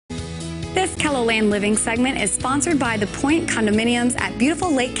This KELOLAND Living segment is sponsored by the Point Condominiums at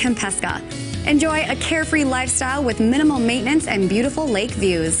beautiful Lake Kempesca. Enjoy a carefree lifestyle with minimal maintenance and beautiful lake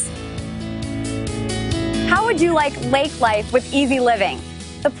views. How would you like lake life with easy living?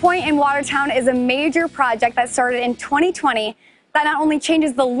 The Point in Watertown is a major project that started in 2020 that not only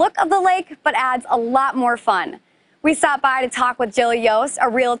changes the look of the lake, but adds a lot more fun. We stopped by to talk with Jill Yost, a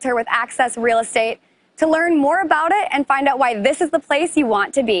realtor with Access Real Estate, to learn more about it and find out why this is the place you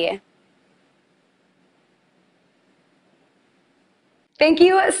want to be. Thank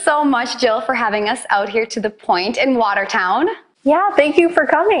you so much, Jill, for having us out here to the Point in Watertown. Yeah, thank you for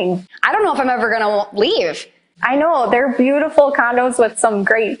coming. I don't know if I'm ever going to leave. I know, they're beautiful condos with some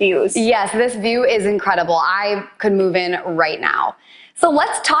great views. Yes, this view is incredible. I could move in right now. So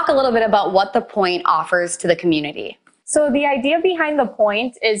let's talk a little bit about what the Point offers to the community. So the idea behind the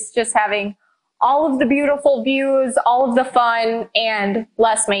Point is just having all of the beautiful views, all of the fun, and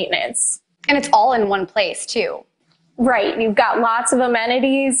less maintenance. And it's all in one place too. Right, you've got lots of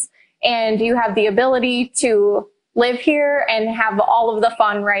amenities and you have the ability to live here and have all of the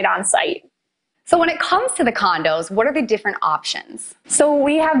fun right on site. So when it comes to the condos, what are the different options? So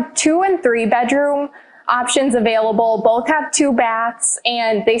we have 2 and 3 bedroom options available. Both have 2 baths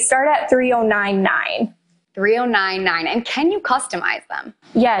and they start at $309,900. $309,900. And can you customize them?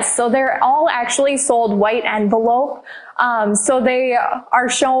 Yes, so they're all actually sold white envelope. So they are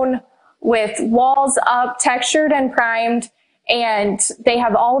shown with walls up, textured and primed, and they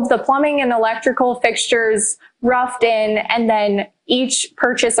have all of the plumbing and electrical fixtures roughed in, and then each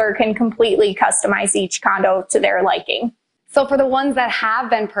purchaser can completely customize each condo to their liking. So for the ones that have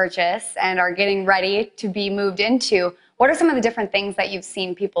been purchased and are getting ready to be moved into, what are some of the different things that you've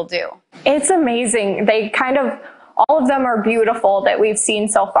seen people do? It's amazing. All of them are beautiful that we've seen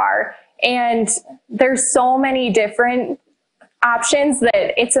so far. And there's so many different options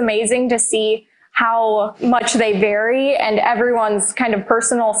that it's amazing to see how much they vary, and everyone's kind of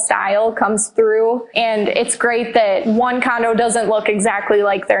personal style comes through. And it's great that one condo doesn't look exactly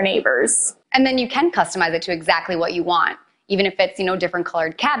like their neighbors. And then you can customize it to exactly what you want, even if it's, different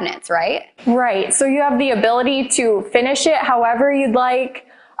colored cabinets, right? Right. So you have the ability to finish it however you'd like,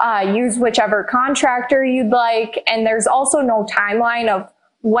 use whichever contractor you'd like. And there's also no timeline of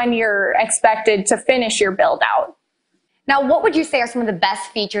when you're expected to finish your build out. Now, what would you say are some of the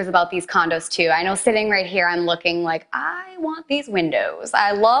best features about these condos too? I know sitting right here, I'm looking like, I want these windows.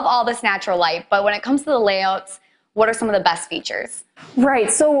 I love all this natural light, but when it comes to the layouts, what are some of the best features?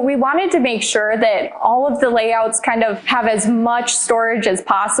 Right, so we wanted to make sure that all of the layouts kind of have as much storage as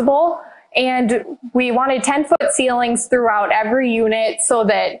possible. And we wanted 10-foot ceilings throughout every unit so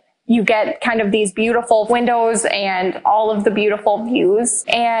that you get kind of these beautiful windows and all of the beautiful views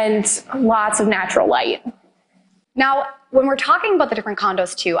and lots of natural light. Now, when we're talking about the different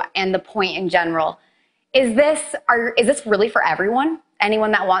condos too, and the Point in general, is this really for everyone?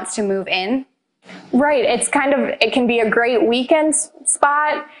 Anyone that wants to move in? Right. It can be a great weekend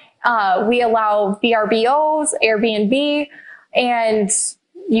spot. We allow VRBOs, Airbnb, and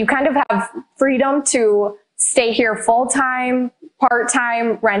you kind of have freedom to stay here full-time,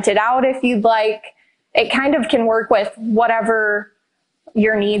 part-time, rent it out if you'd like. It kind of can work with whatever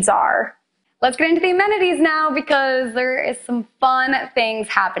your needs are. Let's get into the amenities now because there is some fun things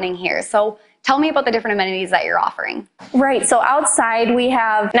happening here. So tell me about the different amenities that you're offering. Right, so outside we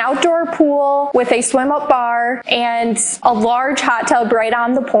have an outdoor pool with a swim-up bar and a large hot tub right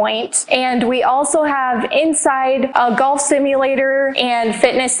on the Point. And we also have inside a golf simulator and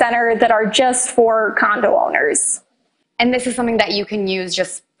fitness center that are just for condo owners. And this is something that you can use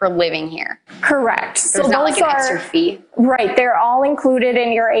just for living here? Correct. There's not like an extra fee? Right, they're all included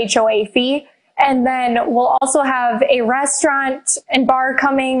in your HOA fee. And then we'll also have a restaurant and bar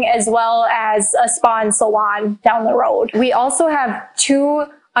coming, as well as a spa and salon down the road. We also have 2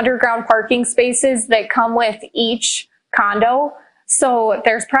 underground parking spaces that come with each condo. So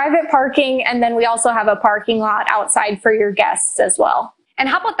there's private parking, and then we also have a parking lot outside for your guests as well. And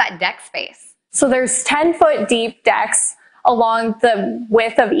how about that deck space? So there's 10-foot deep decks along the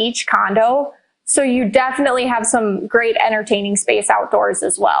width of each condo. So you definitely have some great entertaining space outdoors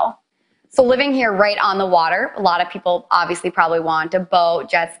as well. So living here right on the water, a lot of people obviously probably want a boat,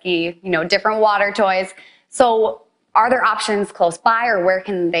 jet ski, different water toys. So are there options close by, or where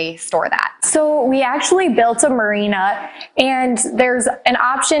can they store that? So we actually built a marina, and there's an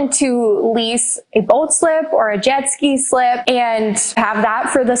option to lease a boat slip or a jet ski slip and have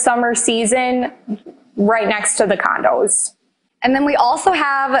that for the summer season right next to the condos. And then we also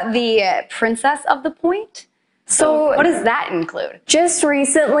have the Princess of the Point. So what does that include? Just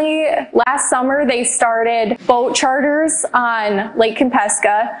recently, last summer, they started boat charters on Lake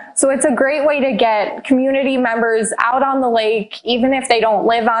Kempesca. So it's a great way to get community members out on the lake, even if they don't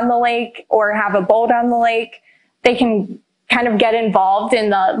live on the lake or have a boat on the lake. They can kind of get involved in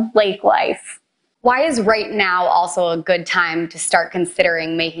the lake life. Why is right now also a good time to start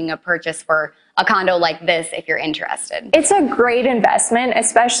considering making a purchase for a condo like this if you're interested? It's a great investment,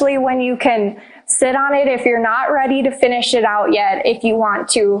 especially when you can sit on it if you're not ready to finish it out yet. If you want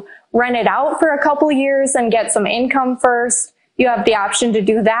to rent it out for a couple years and get some income first, you have the option to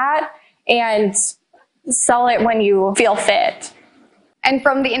do that and sell it when you feel fit. And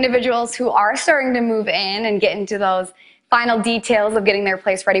from the individuals who are starting to move in and get into those final details of getting their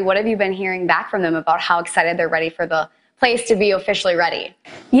place ready, what have you been hearing back from them about how excited they're ready for the place to be officially ready?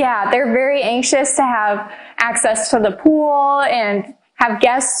 Yeah, they're very anxious to have access to the pool and have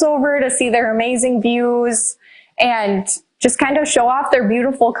guests over to see their amazing views and just kind of show off their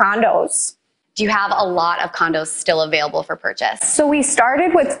beautiful condos. Do you have a lot of condos still available for purchase? So we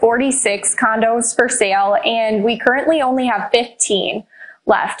started with 46 condos for sale and we currently only have 15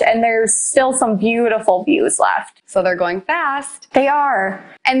 left, and there's still some beautiful views left. So they're going fast. They are.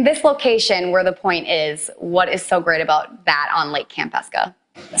 And this location where the Point is, what is so great about that on Lake Kempesca?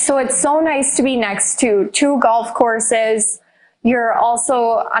 So it's so nice to be next to 2 golf courses. You're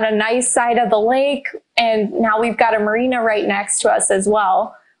also on a nice side of the lake, and now we've got a marina right next to us as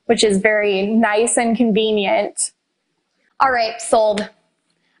well, which is very nice and convenient. All right, sold.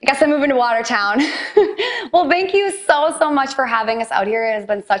 I guess I'm moving to Watertown. Well, thank you so much for having us out here. It has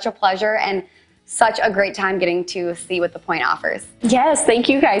been such a pleasure and such a great time getting to see what the Point offers. Yes, thank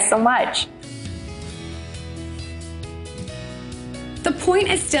you guys so much. The Point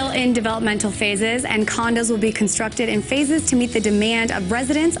is still in developmental phases, and condos will be constructed in phases to meet the demand of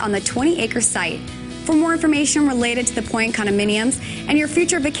residents on the 20-acre site. For more information related to the Point Condominiums and your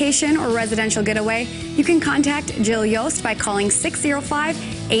future vacation or residential getaway, you can contact Jill Yost by calling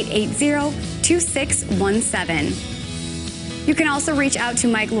 605-880-2617. You can also reach out to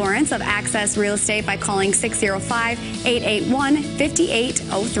Mike Lawrence of Access Real Estate by calling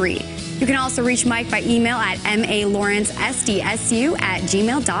 605-881-5803. You can also reach Mike by email at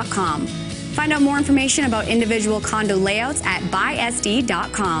malawrencesdsu@gmail.com. Find out more information about individual condo layouts at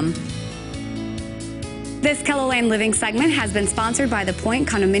buysd.com. This KELOLAND Living segment has been sponsored by the Point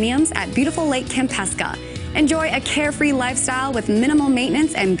Condominiums at beautiful Lake Kempesca. Enjoy a carefree lifestyle with minimal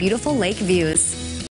maintenance and beautiful lake views.